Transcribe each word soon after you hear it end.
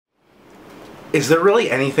Is there really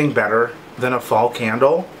anything better than a fall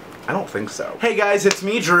candle? I don't think so. Hey guys, it's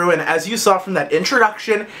me, Drew, and as you saw from that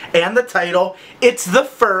introduction and the title, it's the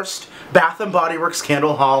first Bath & Body Works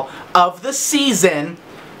candle haul of the season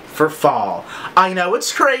for fall. I know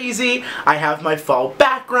it's crazy. I have my fall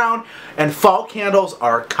background, and fall candles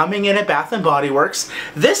are coming in at Bath & Body Works.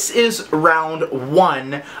 This is round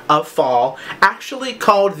 1 of fall, actually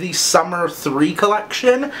called the Summer 3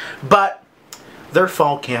 collection, but they're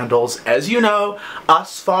fall candles. As you know,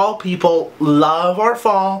 us fall people love our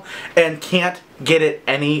fall and can't get it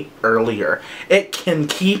any earlier. It can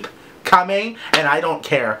keep coming, and I don't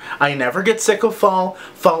care. I never get sick of fall.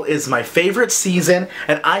 Fall is my favorite season,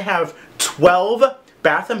 and I have 12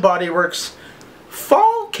 Bath & Body Works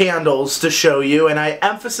fall candles to show you, and I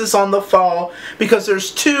emphasis on the fall because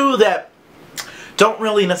there's 2 that don't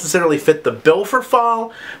really necessarily fit the bill for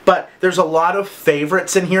fall, but there's a lot of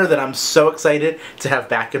favorites in here that I'm so excited to have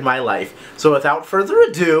back in my life. So without further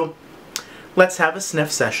ado, let's have a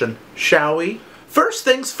sniff session, shall we? First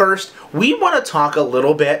things first, we want to talk a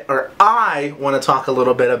little bit, or I want to talk a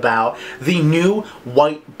little bit about the new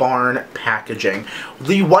White Barn packaging.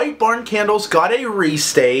 The White Barn candles got a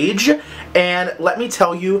restage, and let me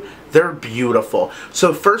tell you, they're beautiful.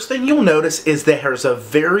 So first thing you'll notice is there's a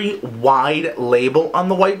very wide label on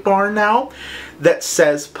the White Barn now that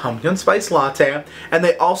says pumpkin spice latte, and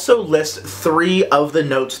they also list 3 of the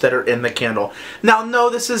notes that are in the candle. Now, no,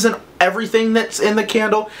 this isn't everything that's in the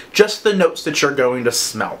candle, just the notes that you're going to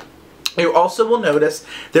smell. You also will notice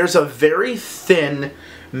there's a very thin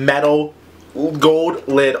metal gold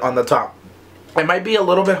lid on the top. It might be a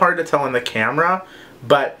little bit hard to tell in the camera,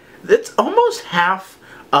 but it's almost half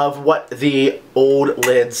of what the old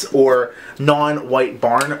lids or non-White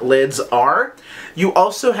Barn lids are. You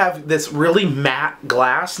also have this really matte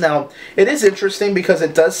glass. Now, it is interesting because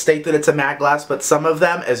it does state that it's a matte glass, but some of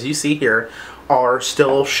them, as you see here, are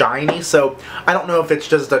still shiny. So I don't know if it's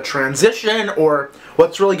just a transition or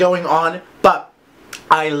what's really going on, but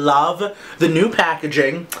I love the new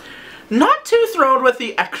packaging. Not too thrilled with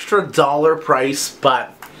the extra dollar price,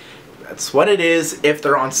 but that's what it is. If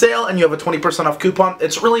they're on sale and you have a 20% off coupon,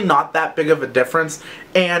 it's really not that big of a difference.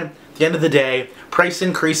 And at the end of the day, price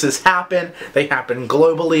increases happen. They happen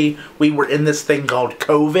globally. We were in this thing called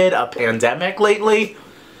COVID, a pandemic lately.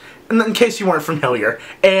 And in case you weren't familiar,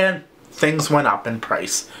 and things went up in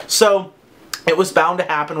price. So it was bound to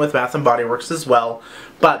happen with Bath & Body Works as well.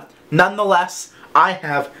 But nonetheless, I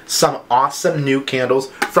have some awesome new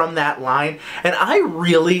candles from that line, and I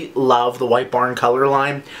really love the White Barn color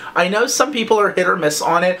line. I know some people are hit or miss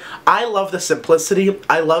on it. I love the simplicity.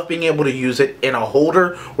 I love being able to use it in a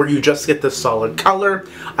holder where you just get the solid color.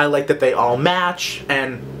 I like that they all match,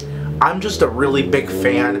 and I'm just a really big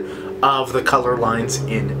fan of the color lines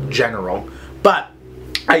in general. But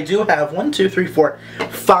I do have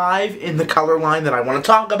 5 in the color line that I want to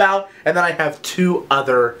talk about, and then I have 2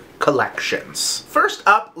 other collections. First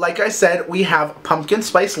up, like I said, we have pumpkin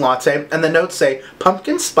spice latte, and the notes say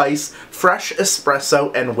pumpkin spice, fresh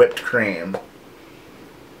espresso, and whipped cream.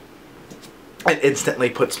 It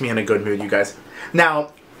instantly puts me in a good mood, you guys.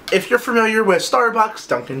 Now, if you're familiar with Starbucks,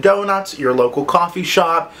 Dunkin' Donuts, your local coffee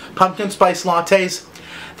shop, pumpkin spice lattes,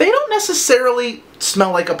 they don't necessarily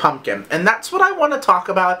smell like a pumpkin, and that's what I want to talk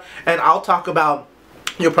about, and I'll talk about.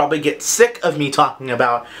 You'll probably get sick of me talking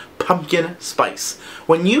about pumpkin spice.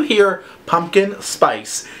 When you hear pumpkin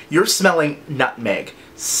spice, you're smelling nutmeg,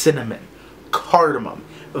 cinnamon, cardamom,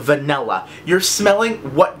 vanilla. You're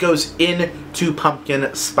smelling what goes into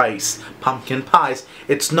pumpkin spice, pumpkin pies.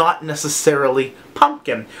 It's not necessarily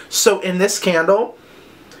pumpkin. So in this candle,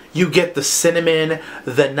 you get the cinnamon,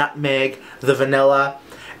 the nutmeg, the vanilla,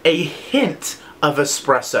 a hint of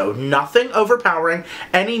espresso. Nothing overpowering.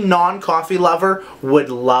 Any non-coffee lover would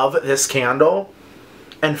love this candle.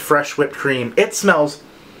 And fresh whipped cream. It smells,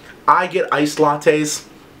 I get iced lattes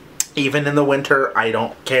even in the winter. I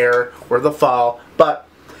don't care, or the fall, but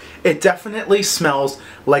it definitely smells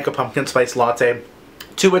like a pumpkin spice latte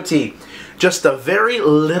to a T. Just a very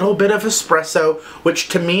little bit of espresso, which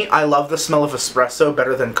to me, I love the smell of espresso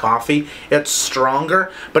better than coffee. It's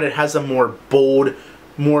stronger, but it has a more bold,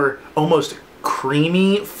 more almost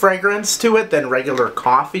creamy fragrance to it than regular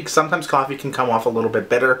coffee. Sometimes coffee can come off a little bit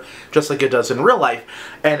bitter, just like it does in real life.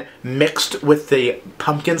 And mixed with the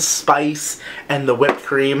pumpkin spice and the whipped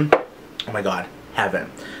cream, oh my god,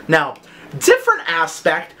 heaven. Now, different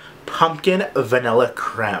aspect, pumpkin vanilla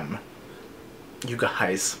creme. You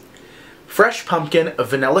guys, fresh pumpkin,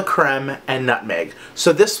 vanilla creme, and nutmeg.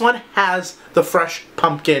 So this one has the fresh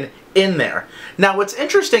pumpkin in there. Now what's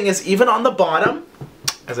interesting is even on the bottom,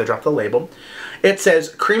 as I drop the label, It says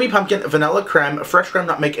creamy pumpkin, vanilla creme, fresh graham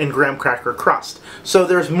nutmeg, and graham cracker crust. So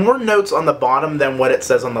there's more notes on the bottom than what it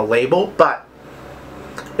says on the label, but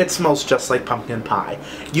it smells just like pumpkin pie.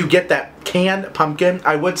 You get that canned pumpkin.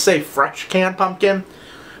 I would say fresh canned pumpkin,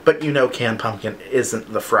 but you know canned pumpkin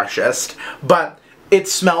isn't the freshest. But it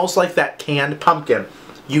smells like that canned pumpkin.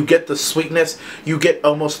 You get the sweetness, you get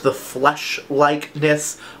almost the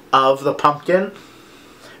flesh-likeness of the pumpkin,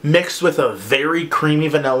 mixed with a very creamy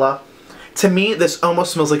vanilla. To me, this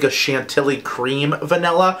almost smells like a chantilly cream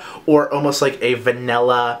vanilla, or almost like a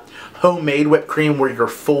vanilla homemade whipped cream where you're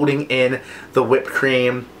folding in the whipped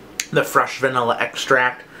cream, the fresh vanilla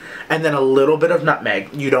extract, and then a little bit of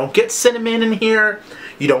nutmeg. You don't get cinnamon in here,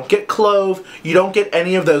 you don't get clove, you don't get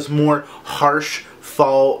any of those more harsh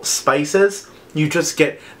fall spices. You just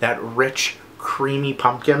get that rich, creamy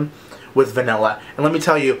pumpkin with vanilla. And let me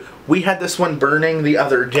tell you, we had this one burning the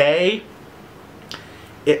other day.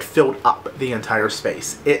 It filled up the entire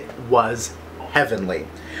space. It was heavenly.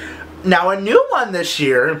 Now, a new one this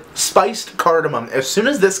year, spiced cardamom. As soon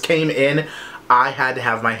as this came in, I had to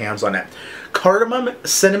have my hands on it. Cardamom,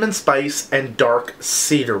 cinnamon spice, and dark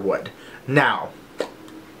cedarwood. Now,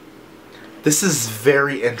 this is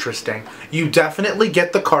very interesting. You definitely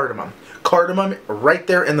get the cardamom. Cardamom right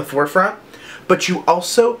there in the forefront, but you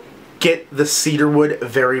also get the cedarwood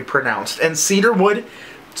very pronounced. And cedarwood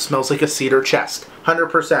smells like a cedar chest,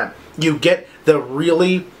 100%. You get the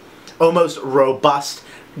really almost robust,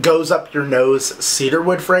 goes up your nose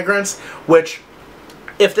cedarwood fragrance, which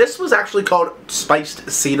if this was actually called spiced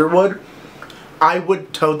cedarwood, I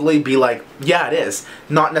would totally be like, yeah, it is.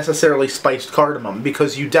 Not necessarily spiced cardamom,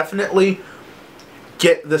 because you definitely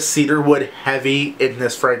get the cedarwood heavy in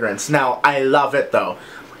this fragrance. Now, I love it though.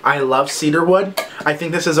 I love cedarwood. I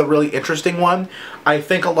think this is a really interesting one. I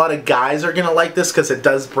think a lot of guys are gonna like this because it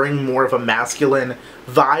does bring more of a masculine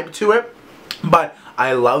vibe to it. But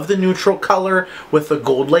I love the neutral color with the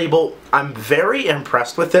gold label. I'm very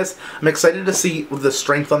impressed with this. I'm excited to see the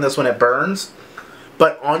strength on this when it burns.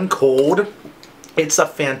 But on cold, it's a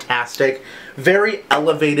fantastic, very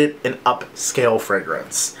elevated and upscale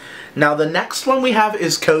fragrance. Now the next one we have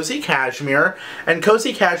is Cozy Cashmere, and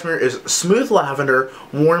Cozy Cashmere is smooth lavender,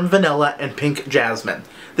 warm vanilla, and pink jasmine.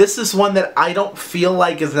 This is one that I don't feel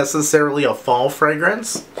like is necessarily a fall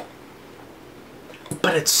fragrance,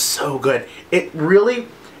 but it's so good. It really,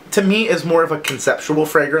 to me, is more of a conceptual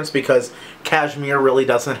fragrance because cashmere really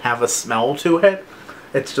doesn't have a smell to it.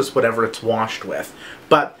 It's just whatever it's washed with.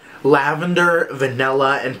 But lavender,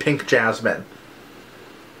 vanilla, and pink jasmine.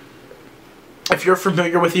 If you're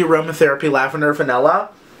familiar with the aromatherapy lavender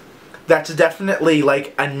vanilla, that's definitely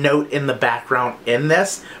like a note in the background in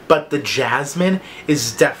this, but the jasmine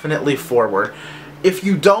is definitely forward. If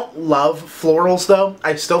you don't love florals though,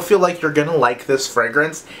 I still feel like you're gonna like this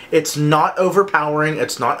fragrance. It's not overpowering,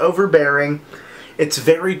 it's not overbearing, it's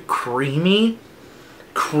very creamy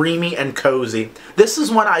and cozy. This is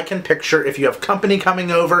one I can picture if you have company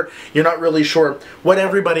coming over, you're not really sure what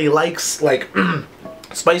everybody likes, like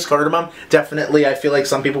spiced cardamom, definitely. I feel like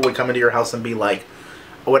some people would come into your house and be like,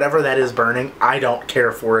 whatever that is burning, I don't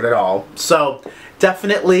care for it at all. So,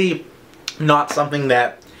 definitely not something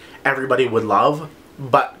that everybody would love,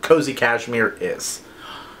 but Cozy Cashmere is.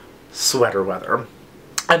 Sweater weather.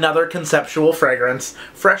 Another conceptual fragrance,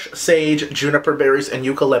 fresh sage, juniper berries, and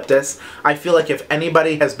eucalyptus. I feel like if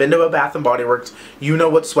anybody has been to a Bath & Body Works, you know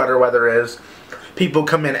what sweater weather is. People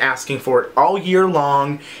come in asking for it all year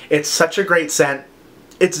long. It's such a great scent.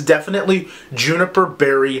 It's definitely juniper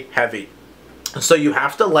berry heavy. So you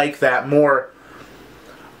have to like that more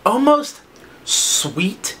almost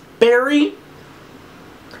sweet berry,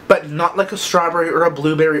 but not like a strawberry or a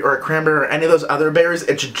blueberry or a cranberry or any of those other berries.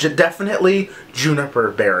 It's definitely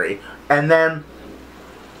juniper berry. And then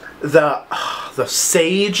the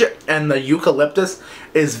sage and the eucalyptus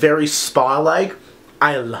is very spa-like.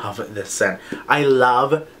 I love this scent. I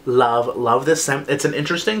love this scent. It's an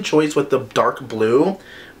interesting choice with the dark blue,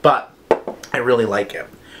 but I really like it.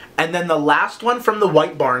 And then the last one from the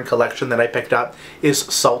White Barn collection that I picked up is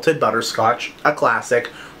Salted Butterscotch, a classic,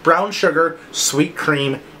 brown sugar, sweet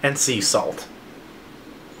cream, and sea salt.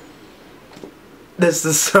 This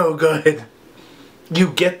is so good.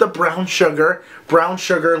 You get the brown sugar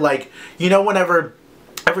like, you know,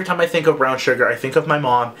 every time I think of brown sugar, I think of my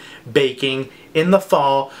mom baking in the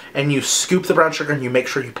fall, and you scoop the brown sugar and you make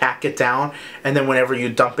sure you pack it down, and then whenever you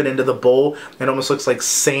dump it into the bowl, it almost looks like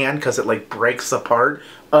sand because it like breaks apart.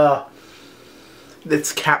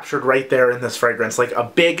 It's captured right there in this fragrance, like a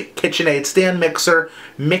big KitchenAid stand mixer,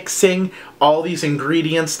 mixing all these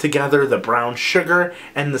ingredients together, the brown sugar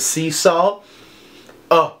and the sea salt.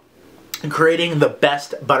 creating the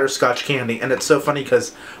best butterscotch candy. And it's so funny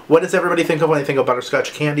because what does everybody think of when they think of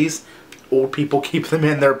butterscotch candies? Old people keep them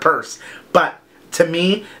in their purse. But to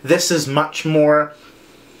me, this is much more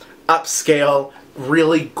upscale,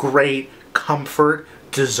 really great comfort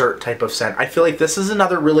dessert type of scent. I feel like this is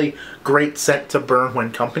another really great scent to burn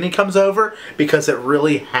when company comes over because it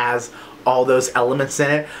really has all those elements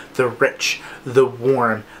in it. The rich, the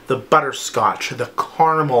warm, the butterscotch, the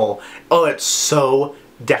caramel. Oh, it's so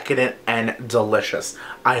decadent and delicious.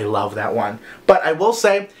 I love that one. But I will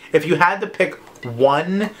say, if you had to pick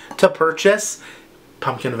one to purchase,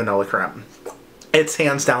 pumpkin vanilla creme. It's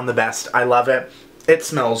hands down the best. I love it. It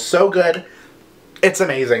smells so good. It's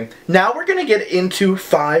amazing. Now we're going to get into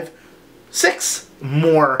 6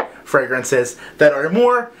 more fragrances that are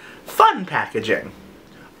more fun packaging.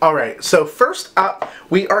 Alright, so first up,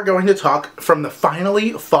 we are going to talk from the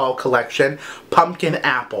Finally Fall collection, Pumpkin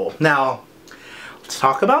Apple. Now, let's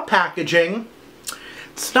talk about packaging.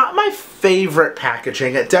 It's not my favorite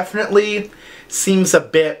packaging. It definitely seems a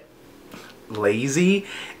bit lazy.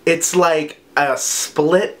 It's like a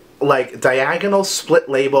split, like diagonal split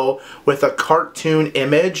label with a cartoon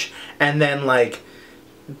image and then like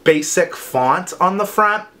basic font on the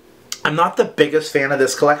front. I'm not the biggest fan of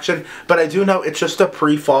this collection, but I do know it's just a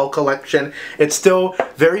pre-fall collection. It's still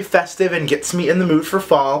very festive and gets me in the mood for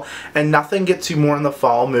fall, and nothing gets you more in the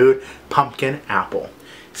fall mood. Pumpkin Apple.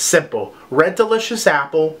 Simple. Red delicious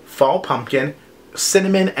apple, fall pumpkin,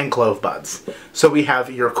 cinnamon, and clove buds. So we have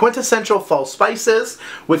your quintessential fall spices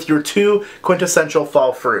with your 2 quintessential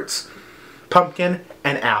fall fruits. Pumpkin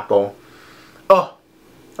and apple. Oh,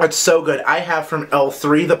 it's so good. I have from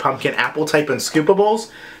L3 the pumpkin apple type in scoopables,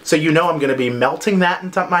 so you know I'm going to be melting that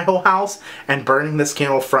into my whole house and burning this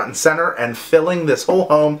candle front and center and filling this whole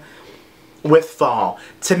home with fall.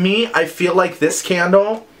 To me, I feel like this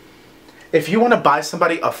candle, if you want to buy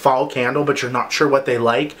somebody a fall candle but you're not sure what they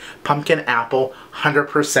like, pumpkin apple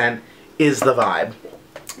 100% is the vibe.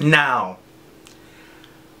 Now,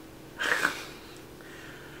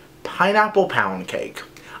 pineapple pound cake.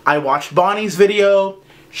 I watched Bonnie's video.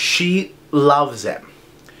 She loves it.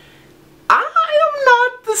 I am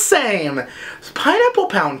not the same. Pineapple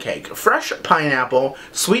pound cake. Fresh pineapple,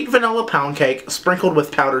 sweet vanilla pound cake, sprinkled with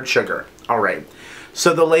powdered sugar. Alright.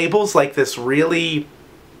 So the label's like this really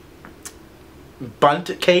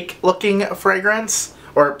bundt cake looking fragrance.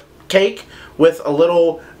 Or cake with a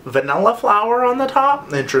little vanilla flower on the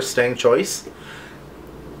top. Interesting choice.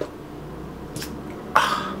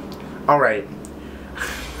 Alright.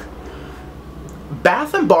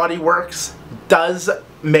 Bath & Body Works does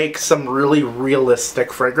make some really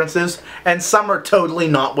realistic fragrances, and some are totally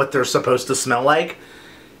not what they're supposed to smell like.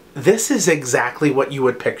 This is exactly what you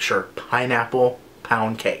would picture. Pineapple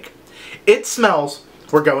pound cake. It smells,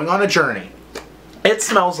 we're going on a journey. It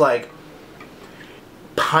smells like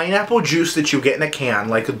pineapple juice that you get in a can,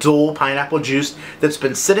 like a dual pineapple juice that's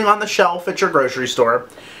been sitting on the shelf at your grocery store.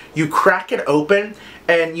 You crack it open,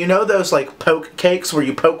 and you know those like poke cakes where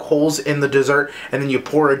you poke holes in the dessert and then you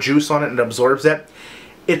pour a juice on it and it absorbs it?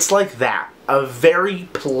 It's like that. A very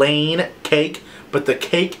plain cake, but the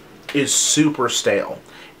cake is super stale.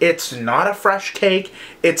 It's not a fresh cake.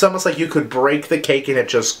 It's almost like you could break the cake and it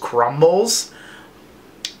just crumbles.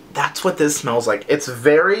 That's what this smells like. It's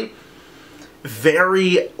very,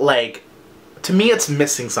 very, like, to me it's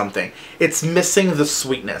missing something. It's missing the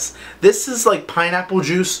sweetness. This is like pineapple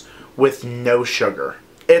juice with no sugar.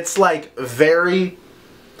 It's like very,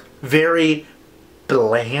 very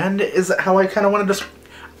bland is how I kind of want to describe.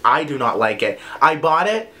 I do not like it. I bought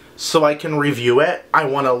it so I can review it. I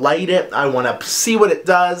want to light it. I want to see what it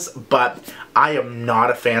does, but I am not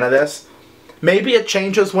a fan of this. Maybe it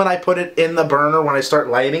changes when I put it in the burner when I start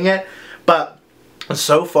lighting it, but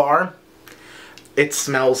so far it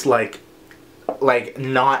smells like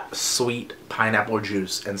not sweet pineapple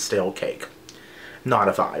juice and stale cake. Not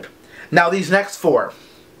a vibe. Now these next 4.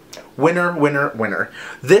 Winner, winner, winner.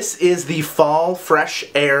 This is the Fall Fresh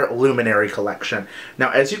Air Luminary Collection.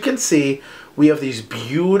 Now as you can see, we have these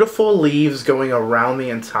beautiful leaves going around the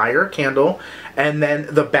entire candle, and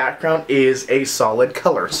then the background is a solid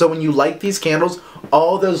color. So when you light these candles,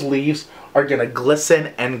 all those leaves are going to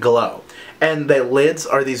glisten and glow. And the lids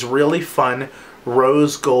are these really fun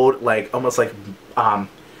rose gold, like almost like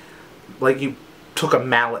you took a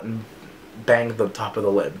mallet and banged the top of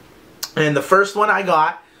the lid. And the first one I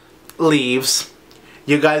got, Leaves.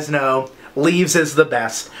 You guys know Leaves is the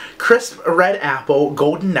best. Crisp red apple,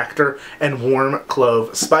 golden nectar, and warm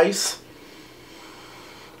clove spice.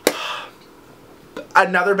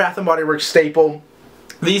 Another Bath & Body Works staple.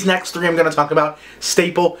 These next 3 I'm going to talk about.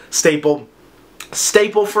 Staple, staple,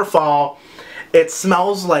 staple for fall. It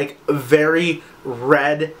smells like very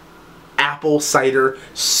red apple cider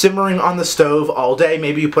simmering on the stove all day.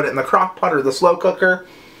 Maybe you put it in the crock pot or the slow cooker,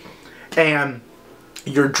 and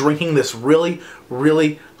you're drinking this really,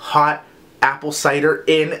 really hot apple cider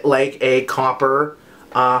in like a copper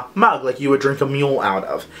mug, like you would drink a mule out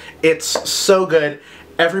of. It's so good.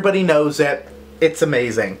 Everybody knows it. It's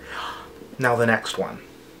amazing. Now the next one.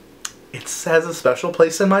 It has a special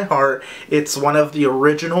place in my heart. It's one of the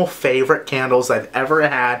original favorite candles I've ever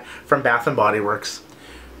had from Bath & Body Works.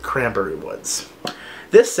 Cranberry Woods.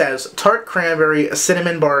 This says tart cranberry,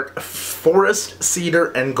 cinnamon bark, forest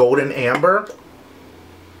cedar, and golden amber.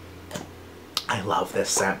 I love this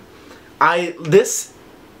scent. This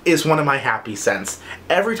is one of my happy scents.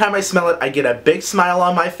 Every time I smell it, I get a big smile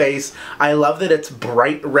on my face. I love that it's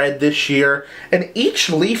bright red this year, and each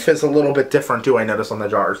leaf is a little bit different too, I notice on the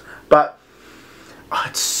jars. But oh,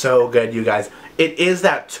 it's so good, you guys. It is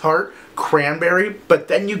that tart cranberry, but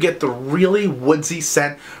then you get the really woodsy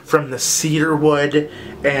scent from the cedar wood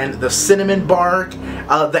and the cinnamon bark.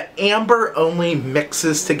 The amber only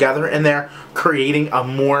mixes together in there, creating a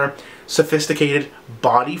more sophisticated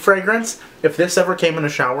body fragrance. If this ever came in a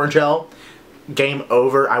shower gel, game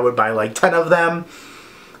over. I would buy like 10 of them.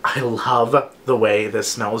 I love the way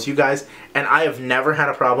this smells, you guys, and I have never had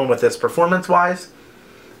a problem with this performance-wise.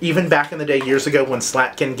 Even back in the day, years ago, when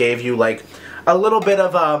Slatkin gave you like a little bit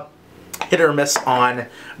of a hit or miss on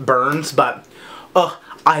burns, but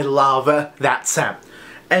I love that scent.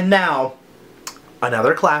 And now,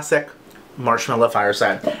 another classic, Marshmallow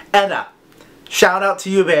Fireside. Edda, shout out to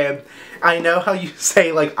you, babe. I know how you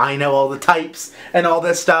say, like, I know all the types and all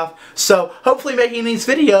this stuff. So, hopefully making these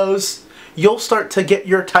videos, you'll start to get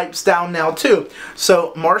your types down now, too.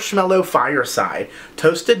 So, Marshmallow Fireside.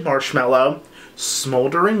 Toasted marshmallow,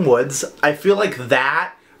 smoldering woods. I feel like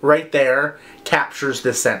that right there captures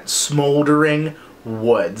the scent. Smoldering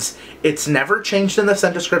woods. It's never changed in the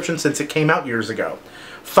scent description since it came out years ago.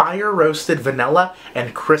 Fire roasted vanilla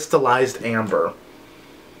and crystallized amber.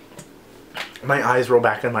 My eyes roll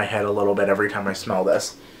back in my head a little bit every time I smell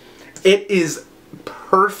this. It is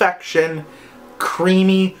perfection,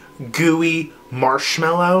 creamy, gooey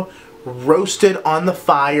marshmallow roasted on the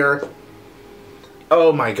fire.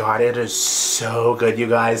 Oh my god, it is so good, you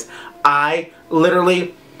guys.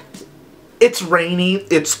 It's rainy,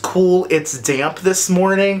 it's cool, it's damp this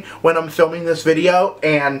morning when I'm filming this video,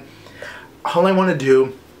 and all I want to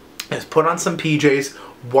do is put on some PJs,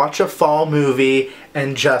 watch a fall movie,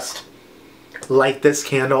 and just light this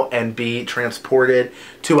candle and be transported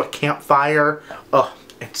to a campfire. Oh,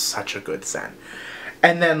 it's such a good scent.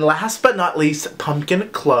 And then last but not least, pumpkin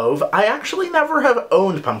clove. I actually never have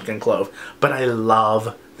owned pumpkin clove, but I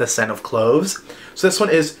love the scent of cloves. So this one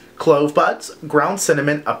is clove buds, ground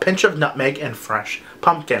cinnamon, a pinch of nutmeg, and fresh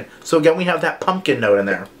pumpkin. So again, we have that pumpkin note in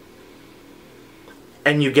there.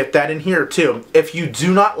 And you get that in here too. If you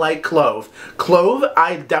do not like clove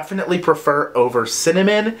I definitely prefer over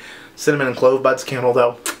cinnamon. Cinnamon and clove buds candle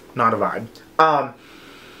though, not a vibe.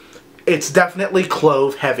 It's definitely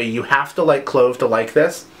clove heavy. You have to like clove to like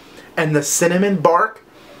this. And the cinnamon bark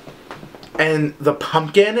and the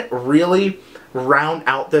pumpkin really round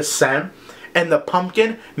out this scent. And the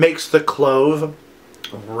pumpkin makes the clove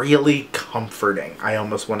really comforting, I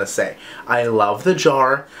almost want to say. I love the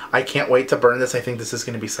jar. I can't wait to burn this. I think this is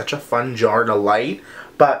going to be such a fun jar to light.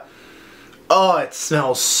 But, oh, it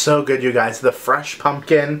smells so good, you guys. The fresh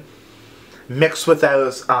pumpkin mixed with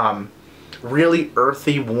those really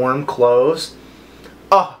earthy, warm cloves.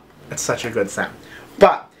 Oh, it's such a good scent.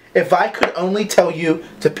 But if I could only tell you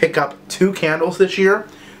to pick up 2 candles this year,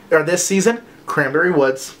 or this season, Cranberry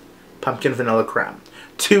Woods, Pumpkin Vanilla Creme.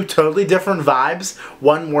 2 totally different vibes.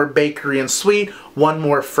 One more bakery and sweet, one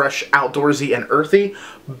more fresh, outdoorsy, and earthy.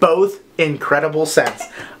 Both incredible scents.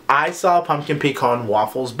 I saw Pumpkin Pecan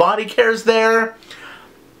Waffles Body Cares there.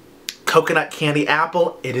 Coconut Candy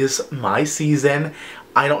Apple. It is my season.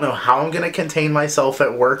 I don't know how I'm going to contain myself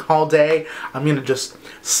at work all day. I'm going to just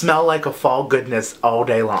smell like a fall goodness all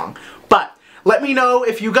day long. But let me know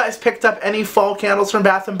if you guys picked up any fall candles from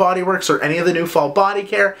Bath & Body Works or any of the new fall body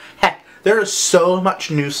care. Heck, there is so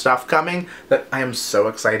much new stuff coming that I am so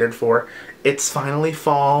excited for. It's finally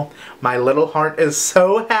fall. My little heart is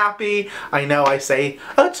so happy. I know I say,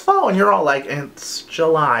 oh, it's fall, and you're all like, it's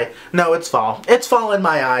July. No, it's fall. It's fall in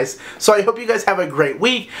my eyes. So I hope you guys have a great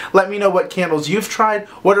week. Let me know what candles you've tried.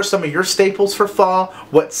 What are some of your staples for fall?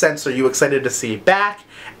 What scents are you excited to see back?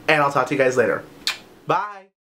 And I'll talk to you guys later. Bye.